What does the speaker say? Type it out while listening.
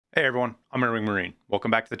Hey everyone, I'm Airwingmarine.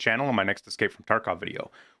 Welcome back to the channel on my next Escape from Tarkov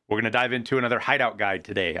video. We're going to dive into another hideout guide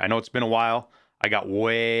today. I know it's been a while. I got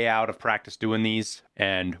way out of practice doing these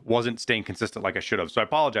and wasn't staying consistent like I should have, so I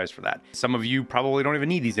apologize for that. Some of you probably don't even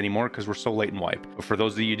need these anymore because we're so late in wipe. But for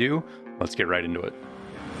those of you do, let's get right into it.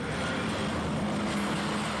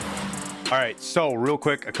 All right, so real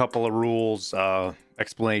quick, a couple of rules,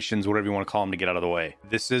 explanations, whatever you want to call them to get out of the way.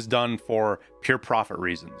 This is done for pure profit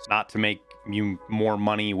reasons, not to make you more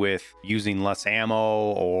money with using less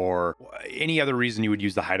ammo or any other reason you would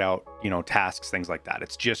use the hideout, tasks, things like that.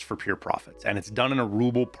 It's just for pure profits, and it's done on a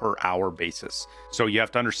ruble per hour basis. So you have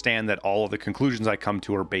to understand that all of the conclusions I come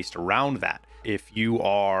to are based around that. If you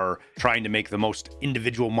are trying to make the most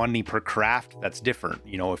individual money per craft, that's different.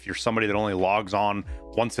 If you're somebody that only logs on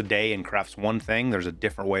once a day and crafts one thing, there's a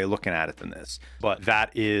different way of looking at it than this. But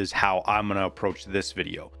that is how I'm going to approach this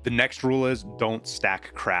video. The next rule is don't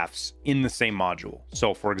stack crafts in the same module.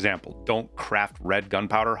 So for example, don't craft red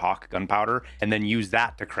gunpowder, hawk gunpowder, and then use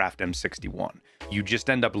that to craft M61. You just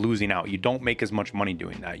end up losing out. You don't make as much money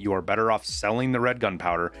doing that. You are better off selling the red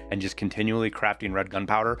gunpowder and just continually crafting red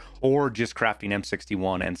gunpowder, or just crafting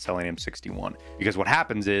M61 and selling M61. Because what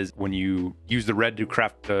happens is when you use the red to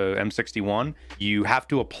craft the M61, you have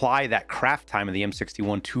to apply that craft time of the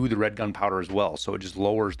M61 to the red gunpowder as well. So it just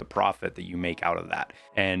lowers the profit that you make out of that.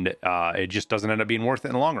 And it just doesn't end up being worth it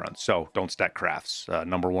in the long run. So don't stack crafts.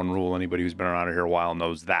 Number one rule, anybody who's been around here a while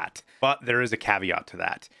knows that. But there is a caveat to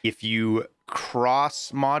that. If you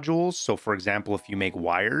cross modules, so for example, if you make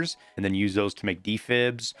wires and then use those to make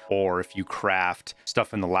defibs, or if you craft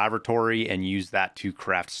stuff in the lavatory and use that to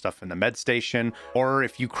craft stuff in the Medstation, or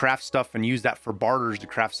if you craft stuff and use that for barters to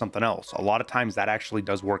craft something else, a lot of times that actually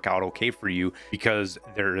does work out okay for you, because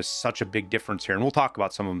there is such a big difference here, and we'll talk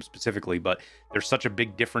about some of them specifically, but there's such a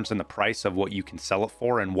big difference in the price of what you can sell it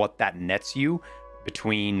for and what that nets you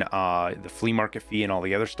between the flea market fee and all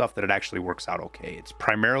the other stuff, that it actually works out okay. It's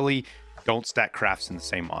primarily don't stack crafts in the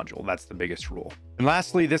same module. That's the biggest rule. And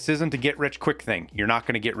lastly, this isn't a get rich quick thing. You're not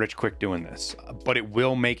going to get rich quick doing this, but it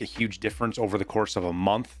will make a huge difference over the course of a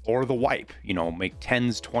month or the wipe. Make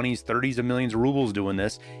 10s, 20s, 30s of millions of rubles doing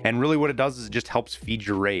this. And really what it does is it just helps feed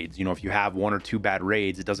your raids. If you have one or two bad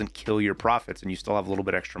raids, it doesn't kill your profits, and you still have a little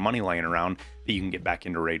bit extra money laying around that you can get back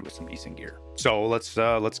into raid with some decent gear. So let's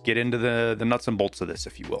get into the nuts and bolts of this,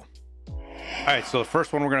 if you will. All right, so the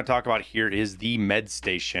first one we're going to talk about here is the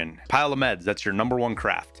Medstation. Pile of meds, that's your number one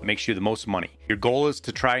craft. It makes you the most money. Your goal is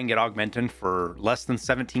to try and get augmentin for less than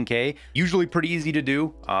 17k. Usually pretty easy to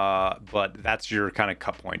do, but that's your kind of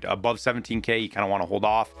cut point. Above 17k, you kind of want to hold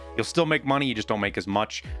off. You'll still make money, you just don't make as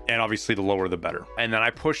much. And obviously the lower the better. And then I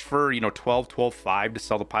push for, 12, 12.5 to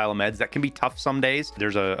sell the pile of meds. That can be tough some days.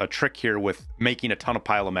 There's a trick here with making a ton of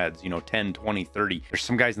pile of meds, 10, 20, 30. There's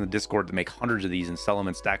some guys in the Discord that make hundreds of these and sell them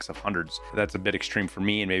in stacks of hundreds. That's a bit extreme for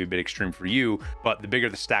me and maybe a bit extreme for you, but the bigger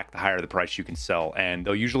the stack, the higher the price you can sell, and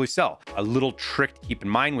they'll usually sell. A little trick to keep in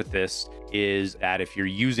mind with this is that if you're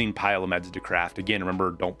using pile of meds to craft, again,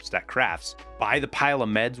 remember, don't stack crafts. Buy the pile of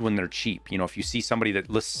meds when they're cheap. If you see somebody that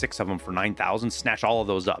lists 6 of them for 9,000, snatch all of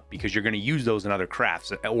those up, because you're going to use those in other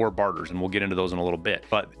crafts or barters, and we'll get into those in a little bit.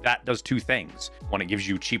 But that does two things. One, it gives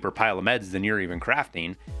you cheaper pile of meds than you're even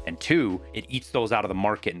crafting, and two, it eats those out of the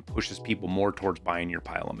market and pushes people more towards buying your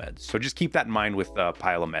pile of meds. So just keep that in mind with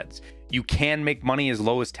pile of meds. You can make money as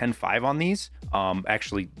low as 10.5 on these.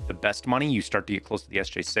 Actually, the best money, you start to get close to the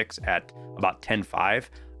SJ6 at about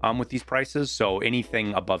 10.5 with these prices. So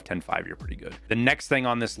anything above 10.5, you're pretty good. The next thing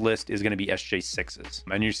on this list is going to be SJ6s.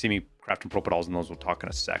 And you see me crafting propedals, and those we'll talk in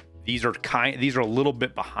a sec. These are a little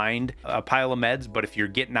bit behind a pile of meds, but if you're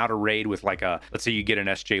getting out a raid with let's say you get an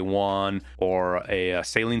SJ1 or a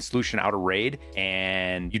saline solution out of raid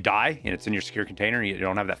and you die and it's in your secure container, you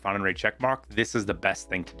don't have that found in raid check mark, this is the best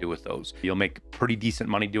thing to do with those. You'll make pretty decent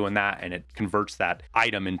money doing that, and it converts that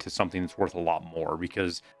item into something that's worth a lot more,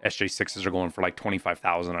 because SJ6s are going for like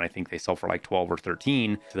 25,000, and I think they sell for like 12 or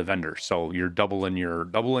 13 to the vendor. So you're doubling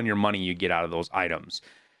your money you get out of those items.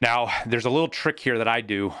 Now, there's a little trick here that I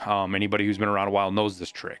do. Anybody who's been around a while knows this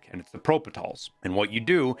trick, and it's the propitals. And what you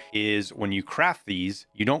do is when you craft these,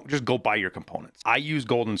 you don't just go buy your components. I use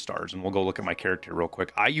golden stars, and we'll go look at my character real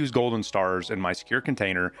quick. I use golden stars in my secure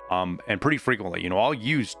container, and pretty frequently. I'll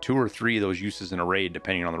use 2 or 3 of those uses in a raid,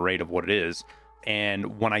 depending on the raid of what it is.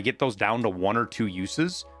 And when I get those down to 1 or 2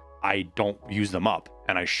 uses, I don't use them up.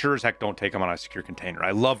 And I sure as heck don't take them on a secure container.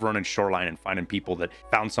 I love running shoreline and finding people that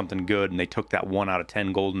found something good and they took that 1 out of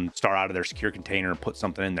 10 golden star out of their secure container and put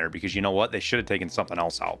something in there, because you know what? They should have taken something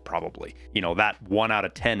else out probably. You know, that 1 out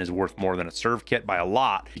of 10 is worth more than a serve kit by a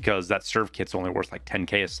lot, because that serve kit's only worth like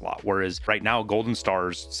 10K a slot. Whereas right now, golden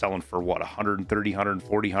stars selling for what, 130,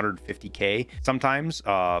 140, 150K sometimes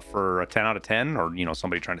for a 10 out of 10, or, you know,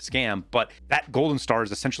 somebody trying to scam. But that golden star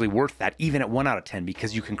is essentially worth that even at 1 out of 10,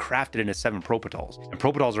 because you can craft it into 7 propitals. And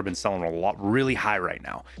propitals have been selling a lot really high right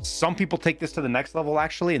now. Some people take this to the next level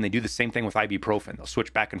actually, and they do the same thing with ibuprofen. They'll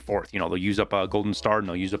switch back and forth. You know, they'll use up a golden star and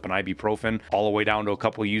they'll use up an ibuprofen all the way down to a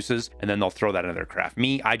couple of uses, and then they'll throw that into their craft.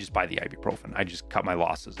 Me, I just buy the ibuprofen. I just cut my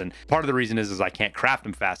losses. And part of the reason is I can't craft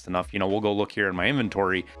them fast enough. You know, we'll go look here in my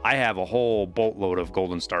inventory. I have a whole boatload of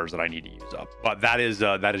golden stars that I need to use up. But that is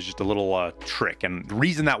just a little trick. And the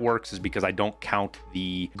reason that works is because I don't count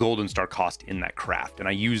the golden star cost in that craft. And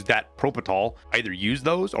I use that propitol, I either use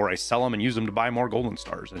those or I sell them and use them to buy more golden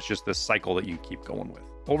stars. And it's just this cycle that you can keep going with.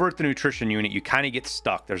 Over at the nutrition unit, you kind of get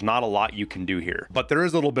stuck. There's not a lot you can do here, but there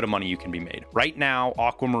is a little bit of money you can be made. Right now,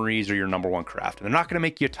 aquamarines are your #1 craft, and they're not going to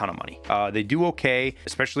make you a ton of money. They do okay,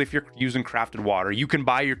 especially if you're using crafted water. You can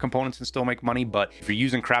buy your components and still make money, but if you're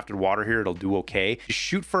using crafted water here, it'll do okay. You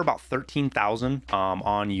shoot for about 13,000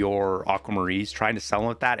 on your aquamarines, trying to sell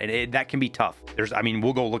them at that, and that can be tough. I mean,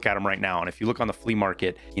 we'll go look at them right now, and if you look on the flea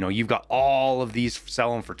market, you know, you've got all of these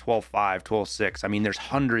selling for 12.5, 12.6. I mean, there's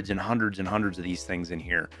hundreds and hundreds and hundreds of these things in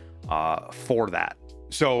here for that.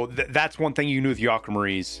 So that's one thing you can do with your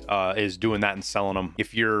aquamarines is doing that and selling them.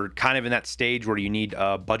 If you're kind of in that stage where you need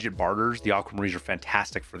budget barters, the aquamarines are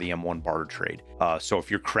fantastic for the M1 barter trade. So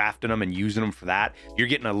if you're crafting them and using them for that, you're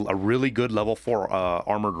getting a really good level 4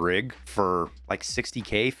 armored rig for like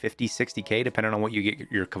 60K, 50, 60K, depending on what you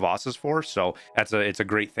get your kavasas for. So it's a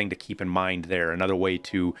great thing to keep in mind there. Another way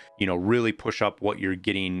to, you know, really push up what you're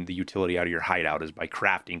getting the utility out of your hideout is by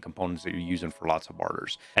crafting components that you're using for lots of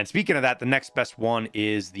barters. And speaking of that, the next best one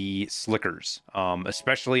is the slickers.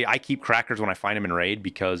 Especially I keep crackers when I find them in raid,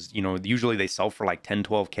 because, you know, usually they sell for like 10,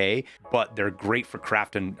 12K, but they're great for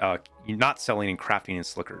crafting, not selling and crafting in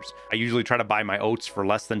slickers. I usually try to buy my oats for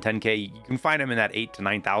less than 10K. You can find them in that 8 to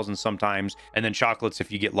 9,000 sometimes. And then chocolates,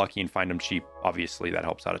 if you get lucky and find them cheap, obviously that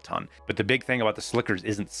helps out a ton. But the big thing about the slickers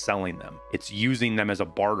isn't selling them. It's using them as a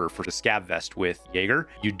barter for the scav vest with Jaeger.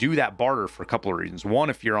 You do that barter for a couple of reasons. One,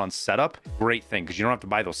 if you're on setup, great thing, because you don't have to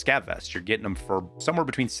buy those scav vests. You're getting them for somewhere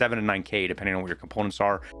between 7 and 9K, depending on what your components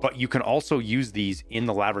are. But you can also use these in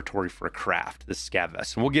the lavatory for a craft, the scav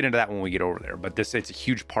vest. And we'll get into that when we get over there. But it's a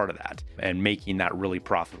huge part of that and making that really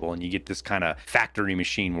profitable. And you get this kind of factory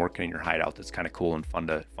machine working in your hideout that's kind of cool and fun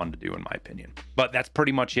to do, in my opinion. But that's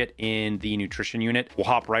pretty much it in the nutrition unit. We'll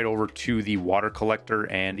hop right over to the water collector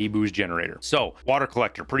and the booze generator. So water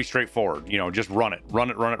collector, pretty straightforward. You know, just run it.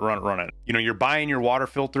 You know, you're buying your water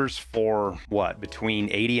filters for what, between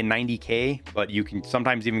 80 and 90K, but you can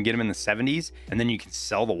sometimes even get them in the 70s, and then you can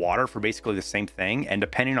sell the water for basically the same thing. And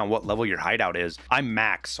depending on what level your hideout is, I'm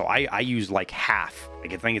max, so I use like half.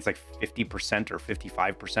 Like I think it's like 50% or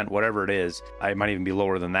 55%, whatever it is. I might even be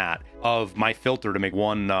lower than that, of my filter to make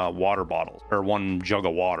one water bottle or one jug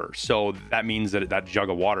of water. So that means that that jug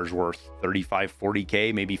of water is worth 35,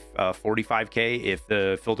 40K, maybe 45K if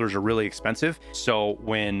the filters are really expensive. So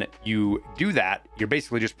when you do that, you're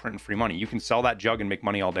basically just printing free money. You can sell that jug and make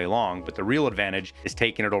money all day long, but the real advantage is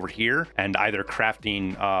taking it over here and either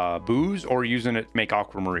crafting booze or using it to make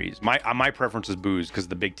aquamarines. My preference is booze because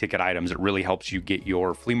the big ticket items, it really helps you get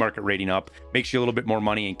your flea market rating up, makes you a little bit more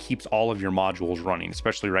money, and keeps all of your modules running,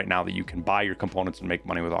 especially right now that you can buy your components and make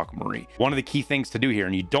money with aquamarine. One of the key things to do here,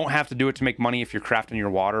 and you don't have to do it to make money if you're crafting your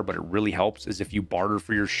water, but it really helps, is if you barter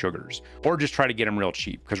for your sugars or just try to get them real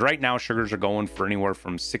cheap. Because right now sugars are going for anywhere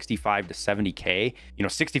from 65 to 70K. You know,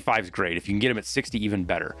 65 is great. If you can get them at 60, even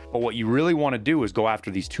better. But what you really want to do is go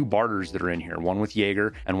after these two barters that are in here, one with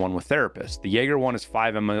Jaeger and one with Therapist. The Jaeger one is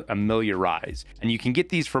 5 Amelia Rise, and you can get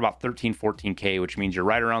these for about 13, 14K, which means you're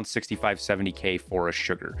right around 65, 70K for a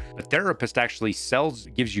sugar. The Therapist actually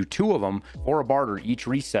gives you 2 of them for a barter, each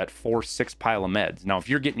reset for 6 pile of meds. Now, if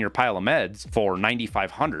you're getting your pile of meds for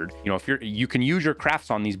 9,500, you know, you can use your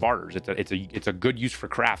crafts on these barters. It's a good use for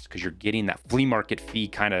crafts because you're getting that flea market fee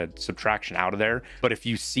kind of subtraction out of there. But if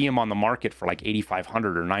you see them on the market for like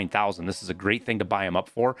 8,500 or 9,000, this is a great thing to buy them up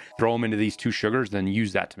for. Throw them into these 2 sugars, then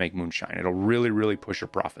use that to make moonshine. It'll really, really push your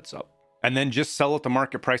profits up. and then just sell at the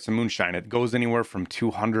market price of moonshine. It goes anywhere from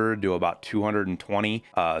 200 to about 220.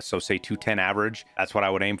 So say 210 average. That's what I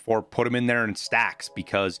would aim for. Put them in there in stacks,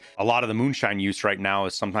 because a lot of the moonshine use right now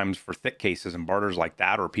is sometimes for thick cases and barters like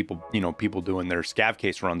that, or people, people doing their scav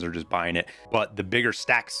case runs are just buying it. But the bigger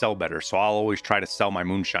stacks sell better. So I'll always try to sell my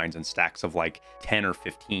moonshines in stacks of like 10 or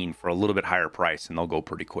 15 for a little bit higher price, and they'll go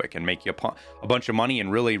pretty quick and make you a bunch of money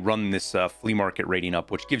and really run this flea market rating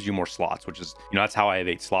up, which gives you more slots, which is, that's how I have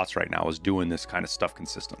 8 slots right now, is doing this kind of stuff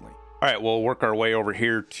consistently. All right, we'll work our way over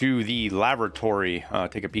here to the lavatory,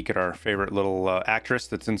 take a peek at our favorite little actress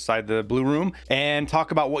that's inside the blue room, and talk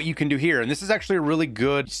about what you can do here. And this is actually a really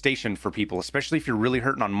good station for people, especially if you're really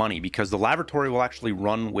hurting on money, because the lavatory will actually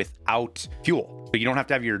run without fuel. So you don't have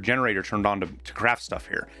to have your generator turned on to craft stuff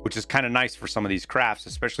here, which is kind of nice for some of these crafts,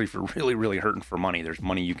 especially if you're really, really hurting for money. There's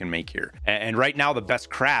money you can make here. And right now, the best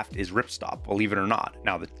craft is ripstop, believe it or not.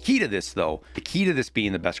 Now, the key to this, though, the key to this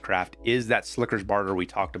being the best craft is that Slicker's barter we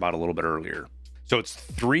talked about a little bit earlier. So it's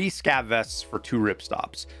 3 scav vests for 2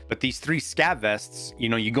 ripstops. But these 3 scav vests,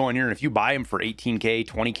 you go in here, and if you buy them for 18K,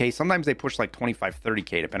 20K, sometimes they push like 25,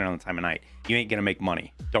 30K, depending on the time of night. You ain't gonna make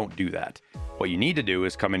money. Don't do that. What you need to do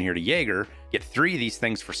is come in here to Jaeger, get 3 of these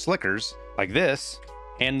things for Slickers, like this,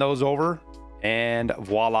 hand those over, and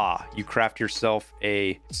voila, you craft yourself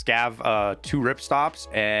a scav 2 ripstops.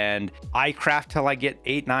 And I craft till I get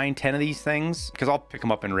 8, 9, 10 of these things, because I'll pick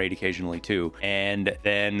them up in raid occasionally too, and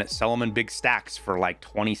then sell them in big stacks for like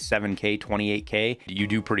 27K, 28K. You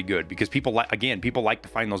do pretty good, because people like to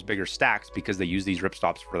find those bigger stacks because they use these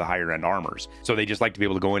ripstops for the higher end armors. So they just like to be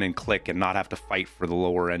able to go in and click and not have to fight for the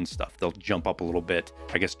lower end stuff. They'll jump up a little bit,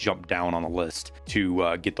 I guess jump down on the list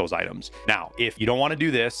to get those items. Now, if you don't want to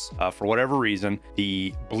do this for whatever reason,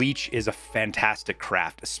 the bleach is a fantastic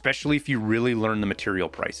craft, especially if you really learn the material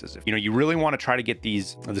prices. If you really want to try to get the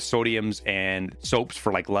sodiums and soaps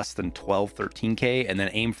for like less than 12, 13K, and then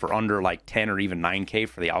aim for under like 10 or even 9K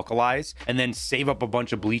for the alkalis, and then save up a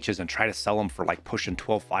bunch of bleaches and try to sell them for like pushing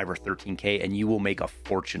 12.5 or 13K, and you will make a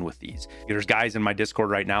fortune with these. There's guys in my Discord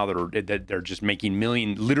right now that they're just making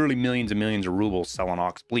literally millions and millions of rubles selling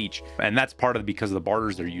ox bleach, and that's part of because of the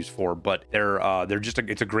barters they're used for. But they're just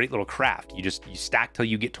it's a great little craft. You stack till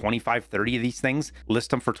you get 25, 30 of these things, list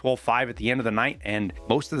them for 12.5 at the end of the night, and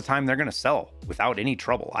most of the time they're going to sell without any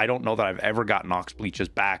trouble. I don't know that I've ever gotten ox bleaches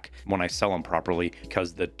back when I sell them properly,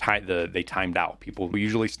 because they timed out. People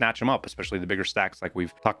usually snatch them up, especially the bigger stacks like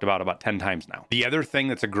we've talked about 10 times now. The other thing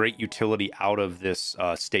that's a great utility out of this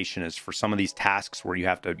station is for some of these tasks where you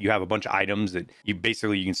have a bunch of items that you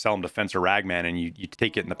can sell them to Fence or Ragman, and you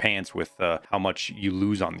take it in the pants with how much you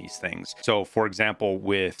lose on these things. So for example,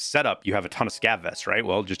 with setup, you have a ton of scav vests, right?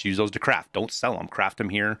 Well, just use those to craft. Don't sell them. Craft them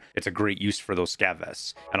here. It's a great use for those scav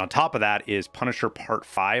vests. And on top of that is Punisher Part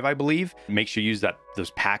 5, I believe. Make sure you use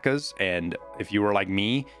those P.A.K.As. And if you were like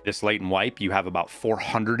me, this late in wipe, you have about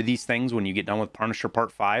 400 of these things when you get done with Punisher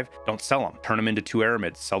Part 5. Don't sell them. Turn them into 2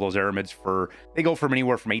 aramids. Sell those aramids they go from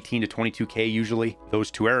anywhere from 18 to 22K usually. Those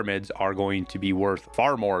 2 aramids are going to be worth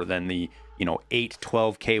far more than the 8,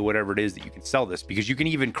 12K, whatever it is that you can sell this, because you can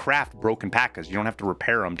even craft broken P.A.K.As. You don't have to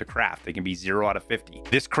repair them to craft. They can be 0 out of 50.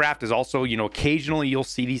 This craft is also, occasionally you'll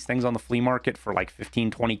see these things on the flea market for like 15,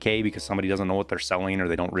 20K because somebody doesn't know what they're selling, or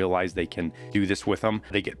they don't realize they can do this with them.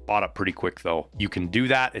 They get bought up pretty quick though. You can do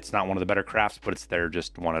that. It's not one of the better crafts, but it's there.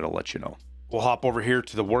 Just wanted to let you know. We'll hop over here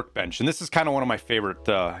to the workbench, and this is kind of one of my favorite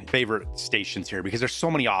stations here, because there's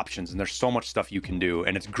so many options and there's so much stuff you can do,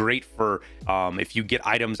 and it's great for if you get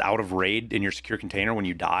items out of raid in your secure container when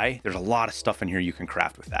you die. There's a lot of stuff in here you can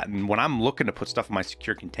craft with that. And when I'm looking to put stuff in my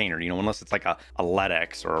secure container, unless it's like a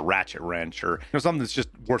Ledex or a ratchet wrench or something that's just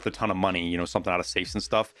worth a ton of money, something out of safes and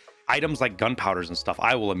stuff, items like gunpowders and stuff,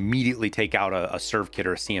 I will immediately take out a serve kit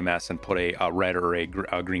or a CMS and put a red or a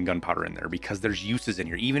green gunpowder in there, because there's uses in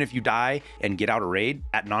here. Even if you die and get out of raid,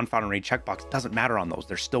 that non-found in raid checkbox doesn't matter on those.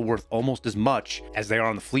 They're still worth almost as much as they are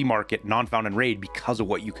on the flea market non-found in raid, because of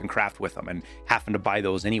what you can craft with them, and having to buy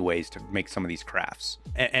those anyways to make some of these crafts.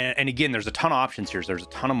 And again, there's a ton of options here. So there's a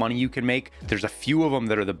ton of money you can make. There's a few of them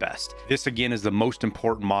that are the best. This again is the most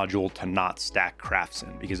important module to not stack crafts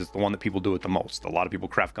in, because it's the one that people do it the most. A lot of people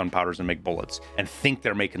craft gunpowder and make bullets and think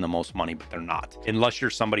they're making the most money, but they're not, unless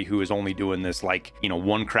you're somebody who is only doing this like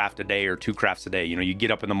 1 craft a day or 2 crafts a day. You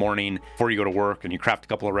get up in the morning before you go to work and you craft a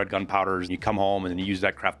couple of red gunpowders, and you come home and then you use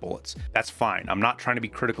that craft bullets. That's fine. I'm not trying to be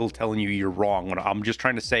critical telling you you're wrong. I'm just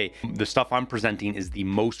trying to say the stuff I'm presenting is the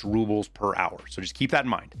most rubles per hour, so just keep that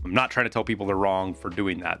in mind. I'm not trying to tell people they're wrong for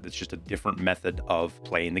doing that. That's just a different method of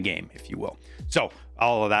playing the game, if you will. So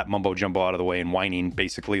all of that mumbo jumbo out of the way and whining,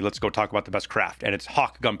 basically, let's go talk about the best craft. And it's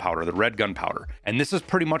Hawk gunpowder, the red gunpowder. And this is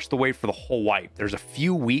pretty much the way for the whole wipe. There's a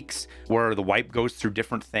few weeks where the wipe goes through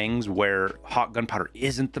different things where Hawk gunpowder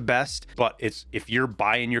isn't the best, but it's if you're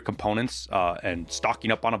buying your components and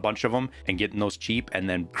stocking up on a bunch of them and getting those cheap and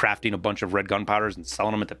then crafting a bunch of red gunpowders and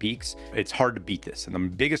selling them at the peaks, it's hard to beat this. And the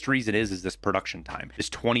biggest reason is this production time is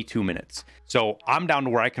 22 minutes. So I'm down to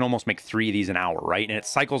where I can almost make 3 of these an hour, right? And it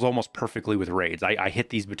cycles almost perfectly with raids. I hit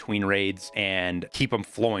these between raids and keep them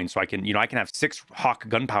flowing. So I can, I can have 6 Hawk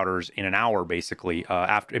gunpowders in an hour, basically,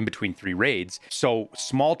 after in between 3 raids. So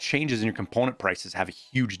small changes in your component prices have a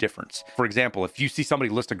huge difference. For example, if you see somebody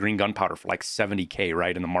list a green gunpowder for like 70K,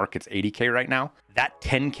 right? And the market's 80K right now, that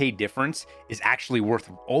 10K difference is actually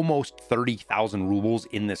worth almost 30,000 rubles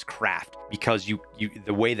in this craft because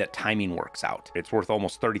the way that timing works out, it's worth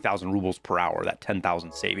almost 30,000 rubles per hour, that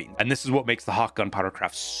 10,000 savings. And this is what makes the Hawk gunpowder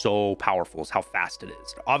craft so powerful, is how fast it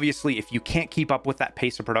is. Obviously, if you can't keep up with that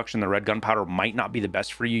pace of production, the red gunpowder might not be the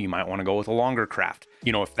best for you. You might want to go with a longer craft.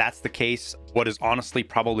 If that's the case, what is honestly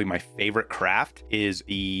probably my favorite craft is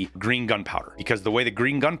the green gunpowder, because the way the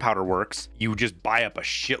green gunpowder works, you just buy up a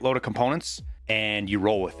shitload of components and you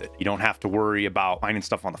roll with it. You don't have to worry about finding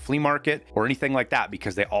stuff on the flea market or anything like that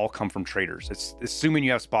because they all come from traders. It's assuming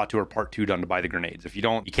you have Spot 2 or Part 2 done to buy the grenades. If you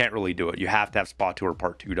don't, you can't really do it. You have to have Spot 2 or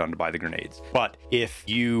Part 2 done to buy the grenades. But if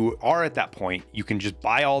you are at that point, you can just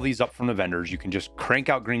buy all these up from the vendors. You can just crank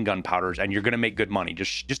out green gunpowders and you're going to make good money.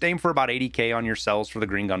 Just aim for about 80K on your sells for the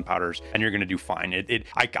green gunpowders and you're going to do fine.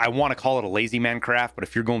 I want to call it a lazy man craft, but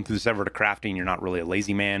if you're going through this ever to crafting, you're not really a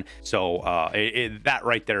lazy man. So that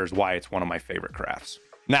right there is why it's one of my favorite crafts.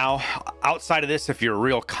 Now, outside of this, if you're a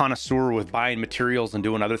real connoisseur with buying materials and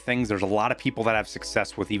doing other things, there's a lot of people that have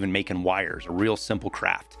success with even making wires, a real simple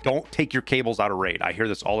craft. Don't take your cables out of raid. I hear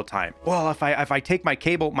this all the time. Well, if I take my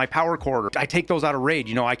cable, my power cord, I take those out of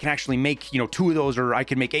raid, I can actually make, 2 of those, or I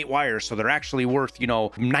can make 8 wires. So they're actually worth,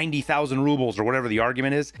 90,000 rubles or whatever the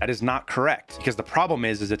argument is. That is not correct, because the problem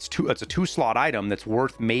is it's a 2-slot item that's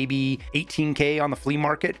worth maybe 18K on the flea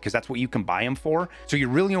market, because that's what you can buy them for. So you're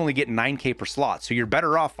really only getting 9K per slot. So you're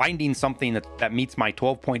better off finding something that meets my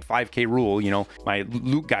 12.5K rule, my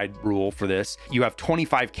loot guide rule for this. You have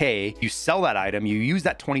 25K, you sell that item, you use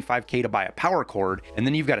that 25K to buy a power cord, and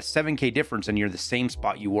then you've got a 7K difference and you're the same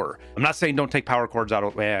spot you were. I'm not saying don't take power cords out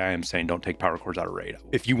of, I am saying don't take power cords out of raid.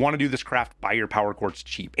 If you want to do this craft, buy your power cords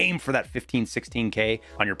cheap. Aim for that 15, 16K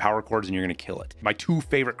on your power cords and you're going to kill it. My 2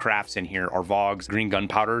 favorite crafts in here are Vogs, green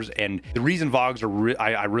gunpowders, and the reason Vogs are,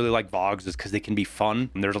 I really like Vogs is because they can be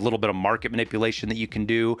fun. And there's a little bit of market manipulation that you can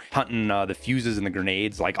do, hunting the fuses and the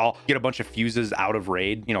grenades. Like, I'll get a bunch of fuses out of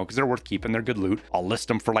raid, because they're worth keeping, they're good loot. I'll list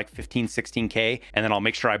them for like 15, 16K, and then I'll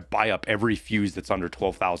make sure I buy up every fuse that's under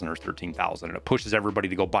 12,000 or 13,000, and it pushes everybody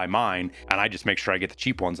to go buy mine, and I just make sure I get the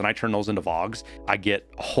cheap ones, and I turn those into Vogs. I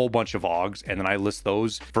get a whole bunch of Vogs, and then I list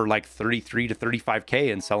those for like 33 to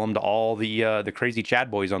 35K and sell them to all the crazy Chad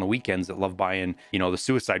boys on the weekends that love buying, the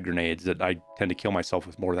suicide grenades that I tend to kill myself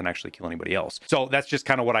with more than actually kill anybody else. So that's just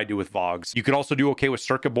kind of what I do with Vogs. You could also do okay with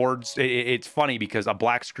circuit boards. It's funny because a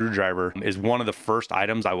black screwdriver is one of the first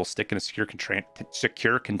items I will stick in a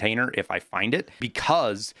secure container if I find it,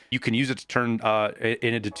 because you can use it to turn it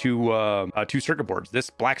into 2 circuit boards. This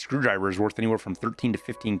black screwdriver is worth anywhere from 13 to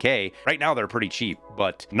 15K. Right now they're pretty cheap,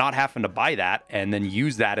 but not having to buy that and then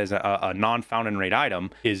use that as a non-found in raid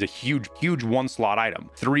item is a huge 1-slot item.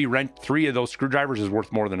 3 of those screwdrivers is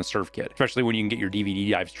worth more than a serve kit, especially when you can get your DVD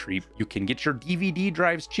drives cheap. You can get your DVD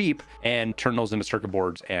drives cheap and turn those into circuit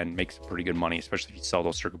boards and make some pretty good money, especially if you sell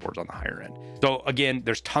those circuit boards on the higher end. So again,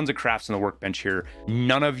 there's tons of crafts in the workbench here.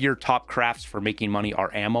 None of your top crafts for making money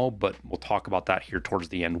are ammo, but we'll talk about that here towards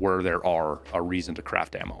the end where there are a reason to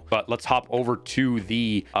craft ammo. But let's hop over to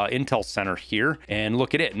the Intel Center here and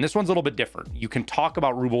look at it. And this one's a little bit different. You can talk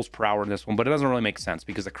about rubles per hour in this one, but it doesn't really make sense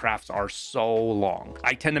because the crafts are so long.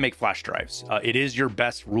 I tend to make flash drives. It is your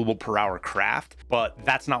best ruble per hour craft, but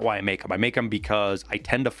that's not why I make them. I make them because I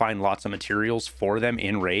tend to find lots of materials for them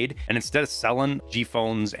in raid, and instead of selling G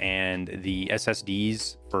phones and the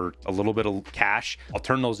SSDs for a little bit of cash, I'll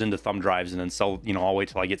turn those into thumb drives and then sell, I'll wait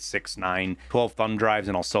till I get 6, 9, 12 thumb drives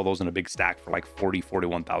and I'll sell those in a big stack for like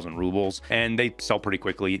 41,000 rubles, and they sell pretty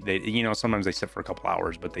quickly. They, sometimes they sit for a couple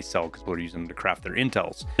hours, but they sell because people are using them to craft their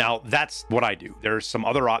Intels. Now that's what I do. There's a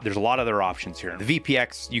lot of other options here. The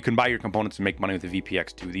VPX, you can buy your components and make money with the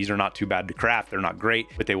VPX too. These are not too bad to craft. They're not great,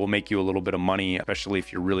 but they will make you a little bit of money, especially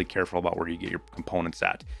if you're really careful about where you get your components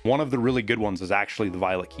at. One of the really good ones is actually the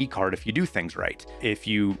Violet key card if you do things right. If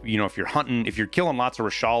you you, you know, if you're hunting, if you're killing lots of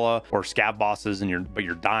Reshala or Scav bosses and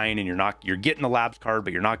you're dying and you're getting the labs card,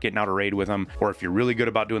 but you're not getting out of raid with them, or if you're really good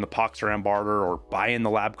about doing the Pox or barter or buying the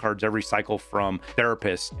lab cards every cycle from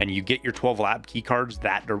therapists and you get your 12 lab key cards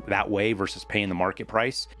that way versus paying the market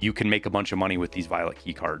price, you can make a bunch of money with these violet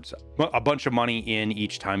key cards. A bunch of money in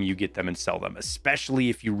each time you get them and sell them, especially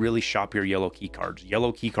if you really shop your yellow key cards.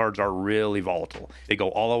 Yellow key cards are really volatile. They go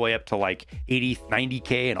all the way up to like 80,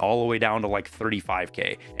 90K and all the way down to like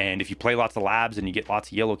 35K. And if you play lots of labs and you get lots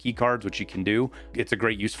of yellow key cards, which you can do, it's a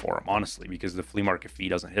great use for them, honestly, because the flea market fee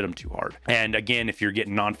doesn't hit them too hard. And again, if you're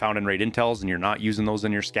getting non-found in raid intels and you're not using those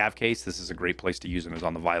in your scav case, this is a great place to use them, is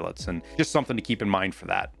on the violets, and just something to keep in mind for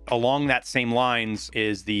that. Along that same lines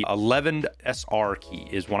is the 11 SR key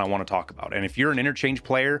is one I want to talk about. And if you're an interchange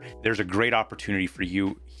player, there's a great opportunity for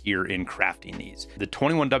you here in crafting these. The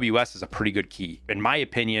 21WS is a pretty good key. In my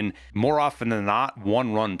opinion, more often than not,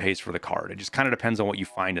 one run pays for the card. It just kind of depends on what you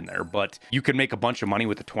find in there, but you can make a bunch of money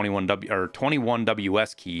with the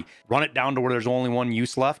 21WS key, run it down to where there's only one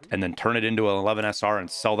use left, and then turn it into an 11SR and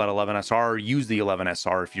sell that 11SR, or use the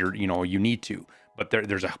 11SR if you're, you know, you need to. But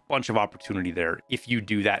there's a bunch of opportunity there if you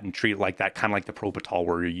do that and treat it like that, kind of like the Propital,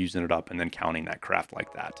 where you're using it up and then counting that craft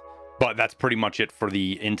like that. But that's pretty much it for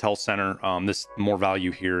the Intel Center. This more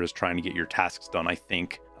value here is trying to get your tasks done, I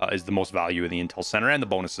think, is the most value in the Intel Center, and the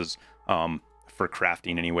bonuses for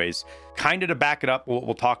crafting anyways. Kind of to back it up,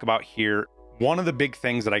 we'll talk about here. One of the big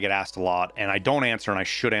things that I get asked a lot, and I don't answer and I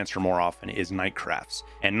should answer more often, is night crafts.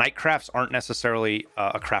 And night crafts aren't necessarily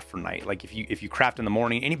a craft for night. Like if you craft in the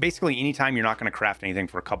morning, basically anytime you're not going to craft anything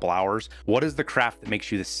for a couple hours, what is the craft that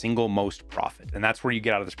makes you the single most profit? And that's where you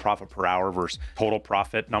get out of this profit per hour versus total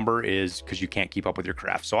profit number, is because you can't keep up with your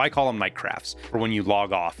crafts. So I call them night crafts, for when you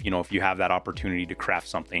log off, you know, if you have that opportunity to craft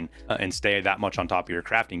something and stay that much on top of your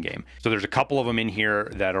crafting game. So there's a couple of them in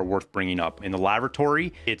here that are worth bringing up. In the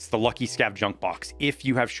Lavatory, it's the Lucky Scav Junk Box. If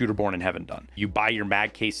you have Shooterborn in Heaven done, you buy your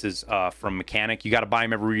mag cases from Mechanic. You got to buy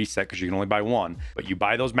them every reset because you can only buy one, but you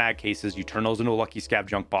buy those mag cases, you turn those into a Lucky Scav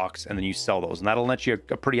Junk Box, and then you sell those, and that'll net you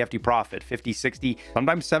a pretty hefty profit, 50, 60,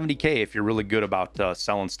 sometimes 70K if you're really good about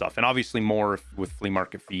selling stuff, and obviously more with flea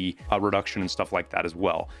market fee reduction and stuff like that as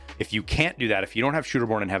well. If you can't do that, if you don't have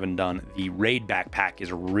Shooterborn in Heaven done, the Raid Backpack is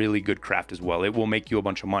a really good craft as well. It will make you a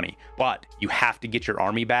bunch of money, but you have to get your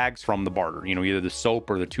army bags from the barter, you know, either the soap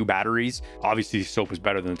or the 2 batteries. Obviously soap is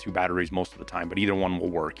better than the 2 batteries most of the time, but either one will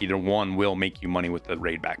work. Either one will make you money with the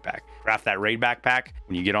Raid Backpack. Craft that Raid Backpack.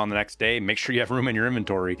 When you get on the next day, make sure you have room in your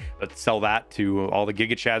inventory, but sell that to all the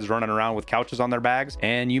Giga Chads running around with couches on their bags,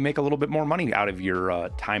 and you make a little bit more money out of your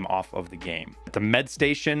time off of the game. At the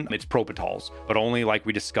Medstation, it's Propitals, but only, like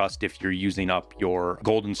we discussed, if you're using up your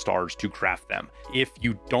golden stars to craft them. If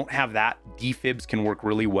you don't have that, defibs can work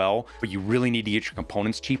really well, but you really need to get your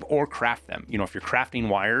components cheap or craft them. You know, if you're crafting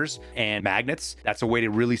wires and magnets, that's a way to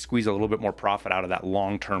really squeeze a little bit more profit out of that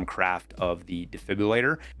long-term craft of the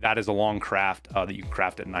defibrillator. That is a long craft that you can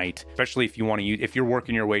craft at night, especially if you want to use, if you're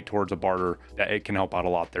working your way towards a barter, that it can help out a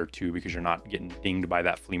lot there too, because you're not getting dinged by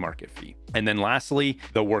that flea market fee. And then lastly,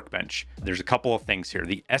 the Workbench. There's a couple of things here.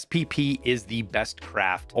 The SPP is the best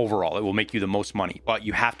craft overall. It will make you the most money, but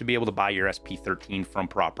you have to be able to buy your SP13 from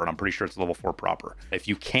proper, and I'm pretty sure it's level 4 proper. If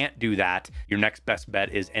you can't do that, your next best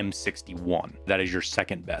bet is M61. That is your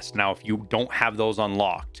second best. Now, if you don't have those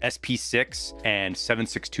unlocked, SP6 and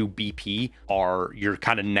 762 BP are your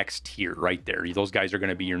kind of next tier right there. Those guys are going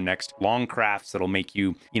to be your next long crafts that'll make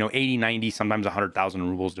you, you know, 80, 90, sometimes 100,000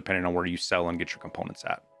 rubles, depending on where you sell and get your components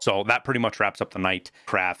at. So that pretty much wraps up the night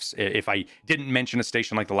crafts. If I didn't mention a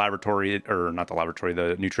station like the Lavatory, or not the Lavatory,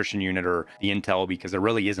 the nutrition unit or the Intel, because there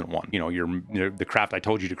really isn't one. You know, the craft I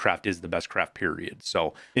told you to craft is the best craft, period.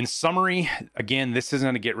 So in summary, again, this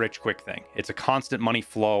isn't a get rich quick thing. It's a constant money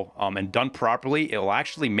flow, and done properly, it will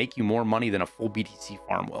actually make you more money than a full BTC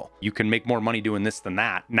farm will. You can make more money doing this than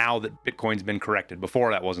that now that Bitcoin's been corrected. Before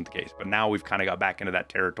that wasn't the case, but now we've kind of got back into that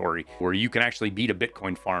territory where you can actually beat a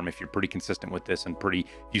Bitcoin farm if you're pretty consistent with this and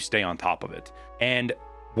you stay on top of it. And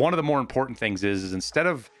one of the more important things is instead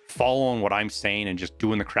of following what I'm saying and just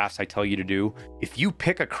doing the crafts I tell you to do, if you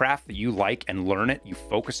pick a craft that you like and learn it, you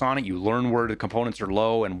focus on it, you learn where the components are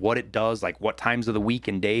low and what it does, like what times of the week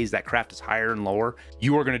and days that craft is higher and lower,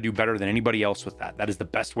 you are going to do better than anybody else with that. That is the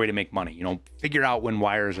best way to make money. You know, figure out when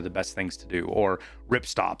wires are the best things to do, or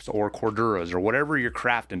ripstops or corduras or whatever your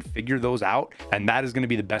craft, and figure those out. And that is going to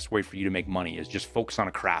be the best way for you to make money, is just focus on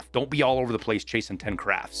a craft. Don't be all over the place chasing 10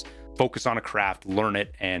 crafts. Focus on a craft, learn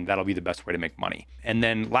it, and that'll be the best way to make money. And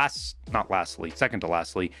then second to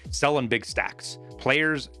lastly, sell in big stacks.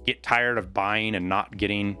 Players get tired of buying and not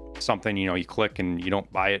getting something. You know, you click and you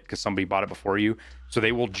don't buy it because somebody bought it before you. So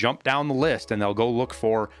they will jump down the list and they'll go look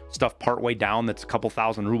for stuff partway down that's a couple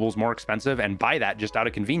thousand rubles more expensive and buy that just out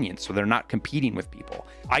of convenience. So they're not competing with people.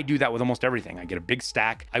 I do that with almost everything. I get a big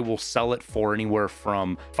stack. I will sell it for anywhere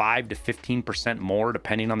from 5 to 15% more,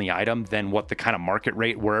 depending on the item, than what the kind of market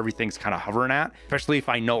rate where everything's kind of hovering at. Especially if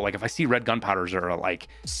I know, like if I see red gunpowders are like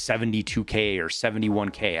 72K or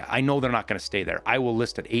 71K, I know they're not going to stay there. I will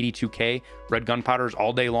list at 82K red gunpowders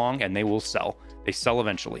all day long and they will sell. They sell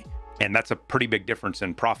eventually. And that's a pretty big difference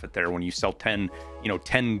in profit there. When you sell 10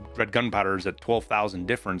 red gunpowders at 12,000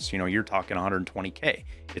 difference, you're talking 120K.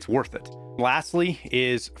 It's worth it. Lastly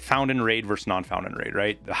is found in raid versus non-found in raid,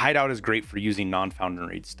 right? The hideout is great for using non-found in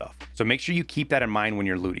raid stuff. So make sure you keep that in mind when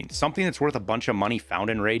you're looting. Something that's worth a bunch of money found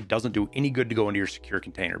in raid doesn't do any good to go into your secure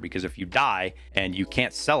container, because if you die and you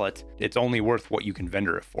can't sell it, it's only worth what you can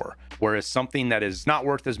vendor it for. Whereas something that is not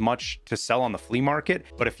worth as much to sell on the flea market,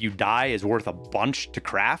 but if you die is worth a bunch to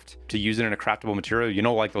craft, to use it in a craftable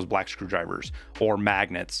material, like those black screwdrivers or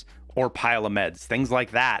magnets or pile of meds, things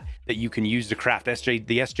like that you can use to craft the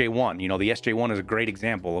SJ1. The SJ1 is a great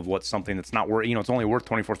example of what's something that's not worth, it's only worth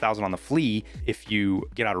 24,000 on the flea if you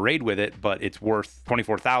get out of raid with it, but it's worth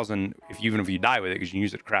 24,000 even if you die with it, because you can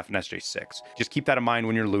use it to craft an SJ6. Just keep that in mind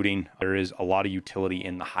when you're looting. There is a lot of utility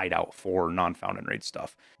in the hideout for non-found in raid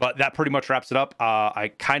stuff. But that pretty much wraps it up.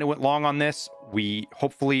 I kind of went long on this.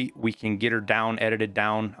 Hopefully we can get her edited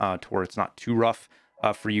down to where it's not too rough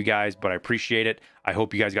for you guys, but I appreciate it. I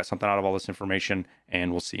hope you guys got something out of all this information,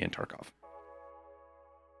 and we'll see you in Tarkov.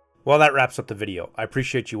 Well, that wraps up the video. I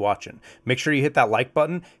appreciate you watching. Make sure you hit that like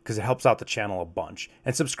button because it helps out the channel a bunch.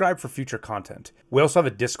 And subscribe for future content. We also have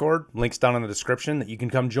a Discord, links down in the description, that you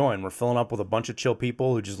can come join. We're filling up with a bunch of chill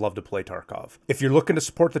people who just love to play Tarkov. If you're looking to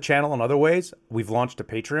support the channel in other ways, we've launched a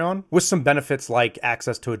Patreon with some benefits like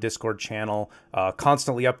access to a Discord channel,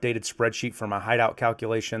 constantly updated spreadsheet for my hideout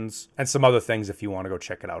calculations, and some other things if you want to go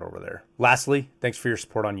check it out over there. Lastly, thanks for your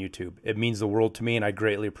support on YouTube. It means the world to me, and I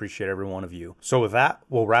greatly appreciate every one of you. So with that,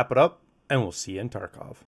 we'll wrap it up, and we'll see you in Tarkov.